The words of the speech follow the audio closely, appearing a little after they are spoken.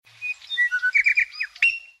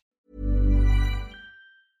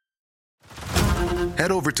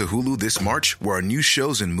Head over to Hulu this March, where our new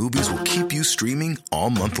shows and movies will keep you streaming all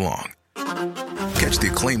month long. Catch the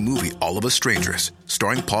acclaimed movie All of Us Strangers,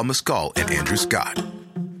 starring Paul Mescal and Andrew Scott.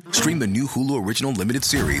 Stream the new Hulu original limited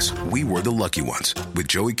series We Were the Lucky Ones with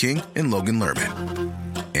Joey King and Logan Lerman.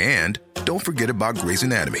 And don't forget about Grey's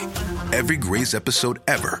Anatomy. Every Grey's episode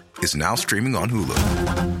ever is now streaming on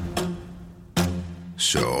Hulu.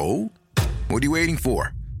 So, what are you waiting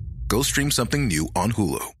for? Go stream something new on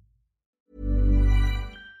Hulu.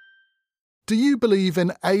 Do you believe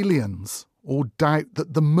in aliens or doubt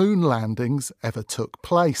that the moon landings ever took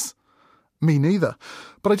place? Me neither,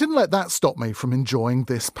 but I didn't let that stop me from enjoying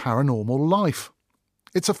This Paranormal Life.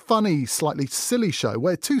 It's a funny, slightly silly show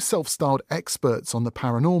where two self-styled experts on the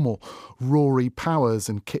paranormal, Rory Powers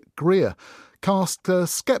and Kit Grier, cast a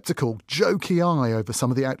sceptical, jokey eye over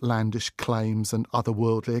some of the outlandish claims and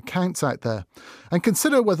otherworldly accounts out there, and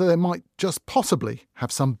consider whether they might just possibly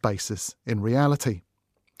have some basis in reality.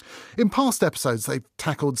 In past episodes, they've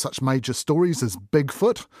tackled such major stories as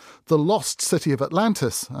Bigfoot, the lost city of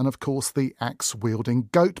Atlantis, and of course the axe-wielding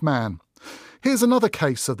goat man. Here's another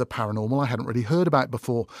case of the paranormal I hadn't really heard about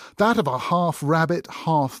before, that of a half-rabbit,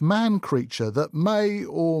 half-man creature that may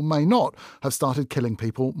or may not have started killing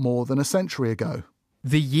people more than a century ago.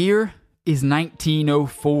 The year is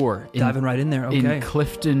 1904. Diving right in there, okay. In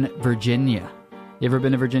Clifton, Virginia. You ever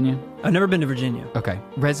been to Virginia? I've never been to Virginia. Okay.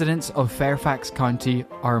 Residents of Fairfax County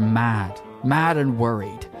are mad and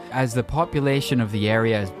worried. As the population of the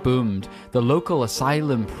area has boomed, the local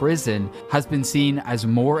asylum prison has been seen as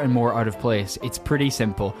more and more out of place. It's pretty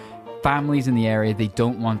simple. Families in the area, they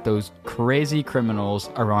don't want those crazy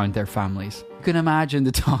criminals around their families. You can imagine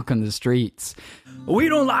the talk on the streets. We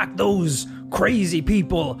don't like those crazy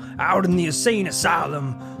people out in the insane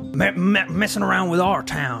asylum messing around with our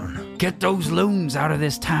town. Get those loons out of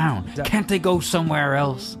this town. Can't they go somewhere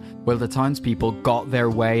else? Well, the townspeople got their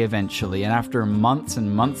way eventually, and after months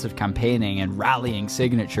and months of campaigning and rallying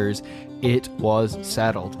signatures, it was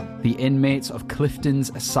settled. The inmates of Clifton's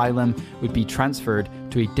Asylum would be transferred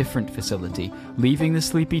to a different facility, leaving the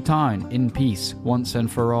sleepy town in peace once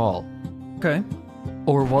and for all. Okay.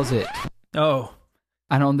 Or was it? Oh.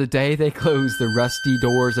 And on the day they closed the rusty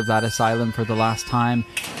doors of that asylum for the last time,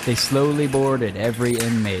 they slowly boarded every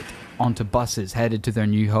inmate onto buses headed to their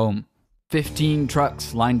new home. 15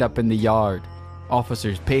 trucks lined up in the yard,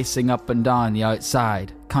 officers pacing up and down the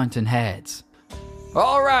outside, counting heads.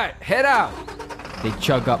 All right, head out! They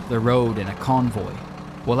chug up the road in a convoy.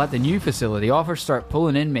 Well, at the new facility, officers start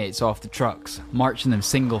pulling inmates off the trucks, marching them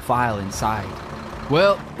single file inside.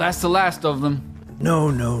 Well, that's the last of them.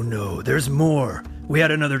 No, there's more. We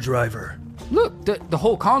had another driver. Look, the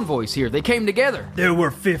whole convoy's here. They came together. There were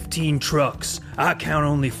 15 trucks. I count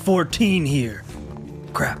only 14 here.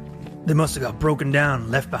 Crap. They must have got broken down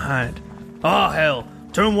and left behind. Oh, hell.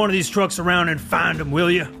 Turn one of these trucks around and find them, will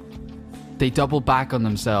you? They double back on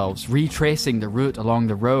themselves, retracing the route along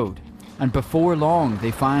the road. And before long,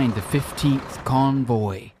 they find the 15th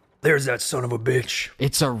convoy. There's that son of a bitch.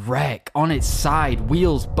 It's a wreck. On its side,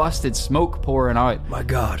 wheels busted, smoke pouring out. My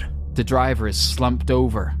God. The driver is slumped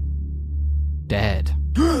over. Dead.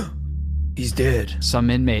 He's dead. Some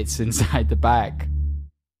inmates inside the back.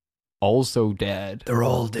 Also dead. They're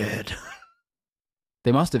all dead.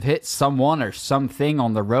 They must have hit someone or something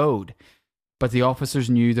on the road. But the officers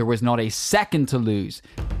knew there was not a second to lose.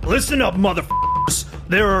 Listen up, motherfuckers.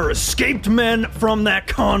 There are escaped men from that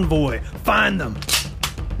convoy. Find them.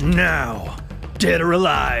 Now. Dead or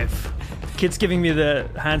alive. Kid's giving me the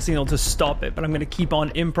hand signal to stop it, but I'm going to keep on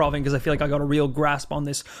improvising because I feel like I got a real grasp on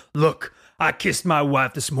this. Look, I kissed my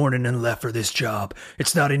wife this morning and left for this job.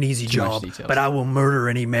 It's not an easy job, but I will murder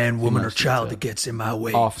any man, woman, or child that gets in my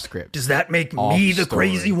way. Off script. Does that make me the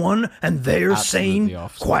crazy one and they're sane?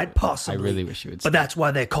 Quite possibly. I really wish you would say. But that's why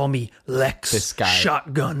they call me Lex this guy,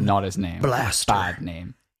 Shotgun. Not his name. Blaster. Bad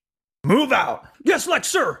name. Move out. Yes, Lex,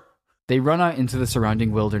 sir. They run out into the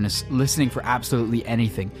surrounding wilderness, listening for absolutely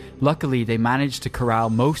anything. Luckily, they managed to corral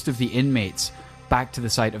most of the inmates back to the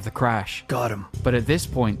site of the crash. Got him. But at this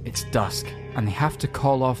point, it's dusk, and they have to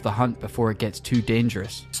call off the hunt before it gets too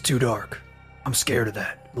dangerous. It's too dark. I'm scared of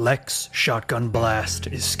that. Lex Shotgun Blast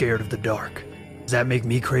is scared of the dark. Does that make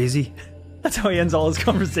me crazy? That's how he ends all his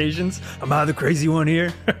conversations. Am I the crazy one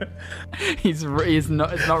here? It's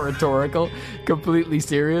not rhetorical, completely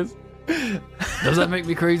serious. Does that make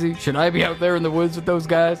me crazy? Should I be out there in the woods with those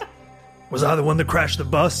guys? Was I the one that crashed the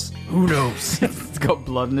bus? Who knows? It's got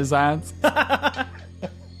blood in his hands.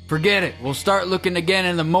 Forget it. We'll start looking again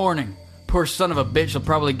in the morning. Poor son of a bitch will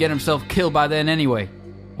probably get himself killed by then anyway.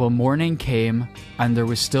 Well, morning came, and there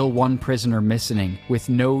was still one prisoner missing, with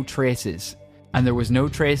no traces. And there was no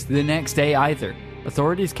trace the next day either.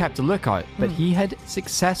 Authorities kept a lookout, but he had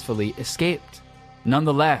successfully escaped.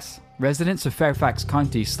 Nonetheless, residents of Fairfax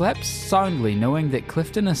County slept soundly knowing that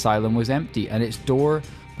Clifton Asylum was empty and its door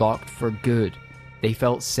locked for good. They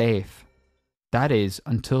felt safe. That is,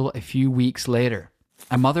 until a few weeks later.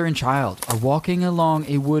 A mother and child are walking along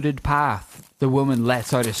a wooded path. The woman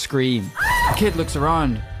lets out a scream. The kid looks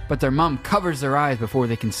around, but their mum covers their eyes before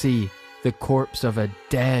they can see the corpse of a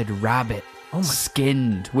dead rabbit,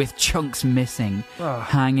 skinned with chunks missing,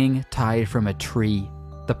 hanging tied from a tree.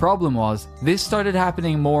 The problem was, this started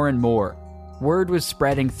happening more and more. Word was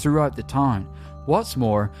spreading throughout the town. What's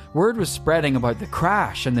more, word was spreading about the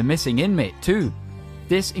crash and the missing inmate too.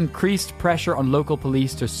 This increased pressure on local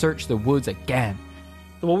police to search the woods again.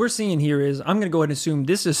 What we're seeing here is, I'm going to go ahead and assume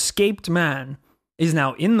this escaped man is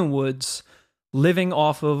now in the woods, living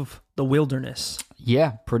off of the wilderness.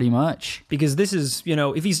 Yeah, pretty much. Because this is,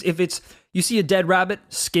 if it's, you see a dead rabbit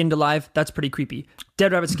skinned alive, that's pretty creepy.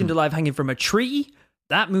 Dead rabbit skinned alive hanging from a tree,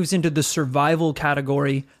 that moves into the survival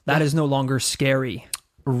category. That is no longer scary.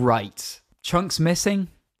 Right. Chunks missing?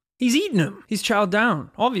 He's eating him. He's chowed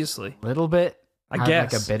down, obviously. A little bit. I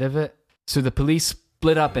guess. Like a bit of it. So the police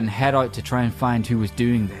split up and head out to try and find who was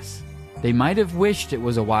doing this. They might have wished it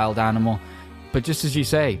was a wild animal, but just as you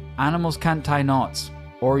say, animals can't tie knots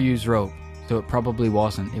or use rope, so it probably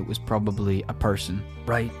wasn't. It was probably a person.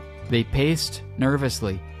 Right. They paced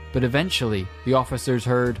nervously, but eventually the officers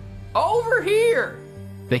heard, "Over here!"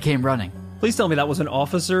 They came running. Please tell me that was an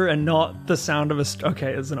officer and not the sound of a...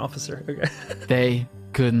 Okay, it's an officer. Okay. They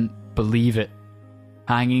couldn't believe it.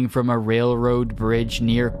 Hanging from a railroad bridge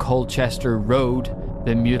near Colchester Road,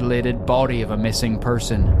 the mutilated body of a missing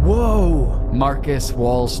person. Whoa! Marcus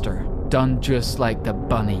Walster, done just like the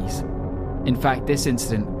bunnies. In fact, this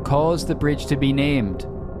incident caused the bridge to be named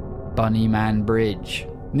Bunnyman Bridge.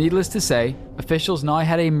 Needless to say, officials now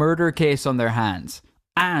had a murder case on their hands,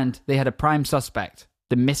 and they had a prime suspect,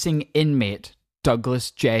 the missing inmate,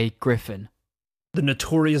 Douglas J. Griffin. The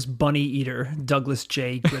notorious bunny eater, Douglas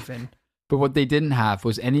J. Griffin. But what they didn't have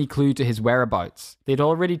was any clue to his whereabouts. They'd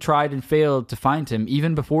already tried and failed to find him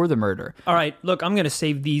even before the murder. All right, look, I'm going to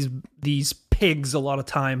save these pigs a lot of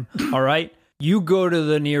time, all right? You go to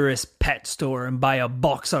the nearest pet store and buy a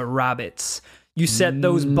box of rabbits. You set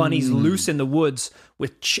those bunnies loose in the woods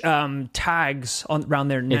with tags around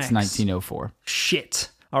their necks. It's 1904. Shit.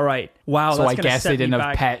 All right. Wow. So that's I gonna guess set they didn't me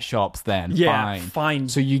have back. pet shops then. Yeah, fine.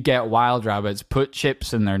 So you get wild rabbits, put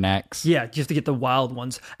chips in their necks. Yeah, you have to get the wild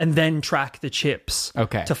ones and then track the chips.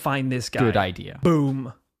 Okay. To find this guy. Good idea.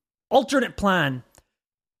 Boom. Alternate plan.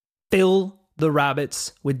 Fill the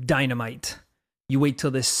rabbits with dynamite. You wait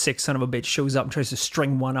till this sick son of a bitch shows up and tries to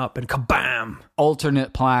string one up and kabam.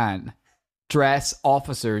 Alternate plan. Dress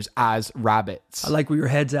officers as rabbits. I like where your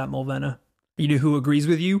head's at, Mulvena. You know who agrees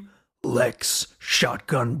with you? Lex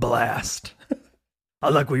Shotgun Blast. I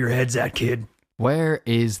like where your head's at, kid. Where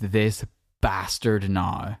is this bastard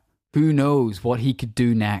now? Who knows what he could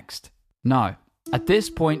do next? Now, at this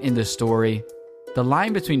point in the story, the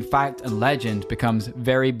line between fact and legend becomes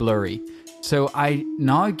very blurry. So I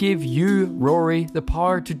now give you, Rory, the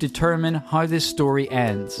power to determine how this story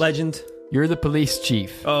ends. Legend. You're the police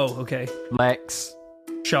chief. Oh, okay. Lex.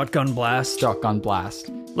 Shotgun Blast. Shotgun Blast.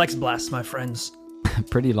 Lex Blast, my friends.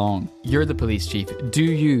 Pretty long. You're the police chief. Do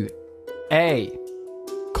you A.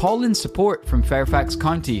 Call in support from Fairfax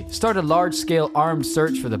County, start a large-scale armed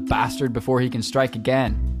search for the bastard before he can strike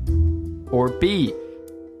again? Or B.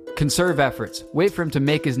 Conserve efforts, wait for him to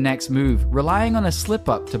make his next move, relying on a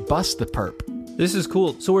slip-up to bust the perp? This is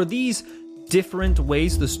cool. So are these different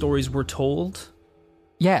ways the stories were told?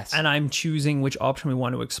 Yes. And I'm choosing which option we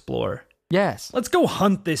want to explore. Yes. Let's go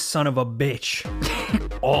hunt this son of a bitch.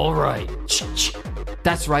 All right.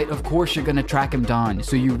 That's right, of course you're going to track him down.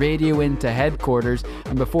 So you radio into headquarters,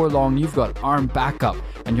 and before long you've got armed backup,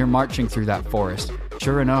 and you're marching through that forest.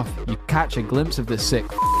 Sure enough, you catch a glimpse of the sick.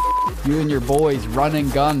 You and your boys run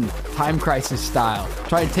and gun, Time Crisis style.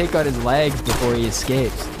 Try to take out his legs before he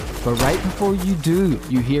escapes. But right before you do,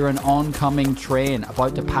 you hear an oncoming train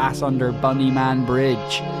about to pass under Bunnyman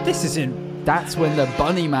Bridge. This isn't... That's when the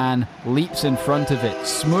Bunnyman leaps in front of it,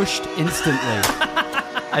 smushed instantly.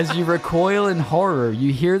 As you recoil in horror,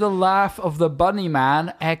 you hear the laugh of the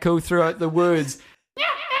Bunnyman echo throughout the woods.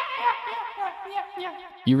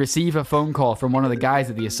 You receive a phone call from one of the guys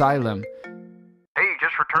at the asylum. Hey,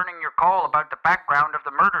 just returning your call about the background of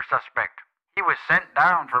the murder suspect. He was sent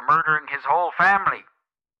down for murdering his whole family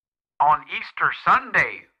on Easter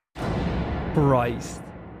Sunday. Christ.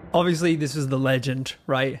 Obviously, this is the legend,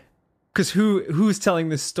 right? Because who's telling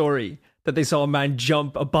this story? that they saw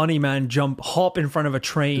a bunny man hop in front of a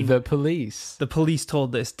train. The police. The police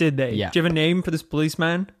told this, did they? Yeah. Do you have a name for this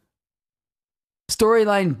policeman?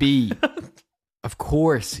 Storyline B. Of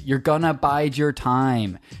course, you're gonna bide your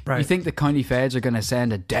time. Right. You think the county feds are gonna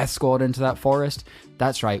send a death squad into that forest?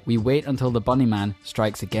 That's right, we wait until the bunny man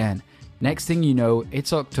strikes again. Next thing you know,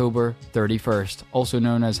 it's October 31st, also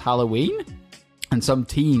known as Halloween? And some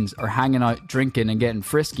teens are hanging out drinking and getting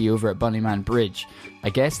frisky over at Bunnyman Bridge. I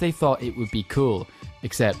guess they thought it would be cool.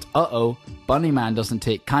 Except, Bunnyman doesn't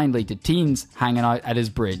take kindly to teens hanging out at his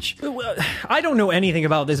bridge. I don't know anything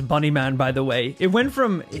about this bunny man, by the way. It went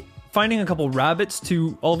from finding a couple rabbits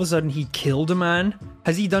to all of a sudden he killed a man.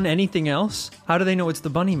 Has he done anything else? How do they know it's the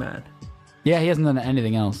bunny man? Yeah, he hasn't done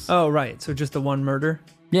anything else. Oh, right. So just the one murder?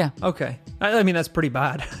 Yeah. Okay. I mean, that's pretty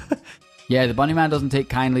bad. Yeah, the bunny man doesn't take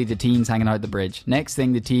kindly to teens hanging out the bridge. Next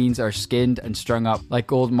thing, the teens are skinned and strung up like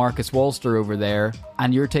old Marcus Walster over there,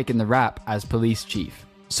 and you're taking the rap as police chief.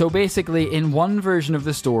 So basically, in one version of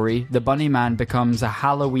the story, the bunny man becomes a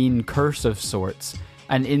Halloween curse of sorts,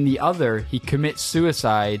 and in the other, he commits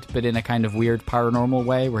suicide, but in a kind of weird paranormal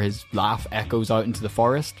way where his laugh echoes out into the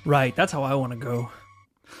forest. Right, that's how I want to go.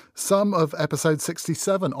 Some of episode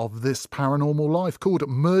 67 of This Paranormal Life, called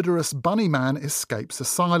Murderous Bunny Man Escapes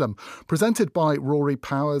Asylum, presented by Rory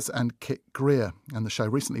Powers and Kit Grier. And the show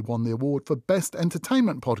recently won the award for Best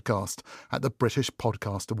Entertainment Podcast at the British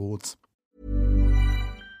Podcast Awards.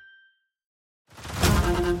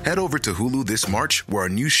 Head over to Hulu this March, where our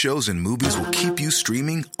new shows and movies will keep you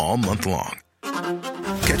streaming all month long.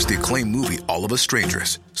 Catch the acclaimed movie All of Us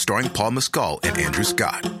Strangers, starring Paul Mescal and Andrew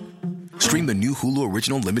Scott. Stream the new Hulu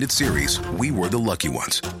original limited series We Were the Lucky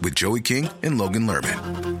Ones with Joey King and Logan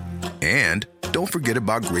Lerman. And don't forget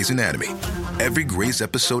about Grey's Anatomy. Every Grey's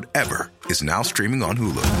episode ever is now streaming on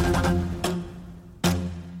Hulu.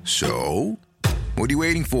 So, what are you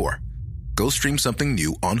waiting for? Go stream something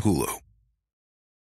new on Hulu.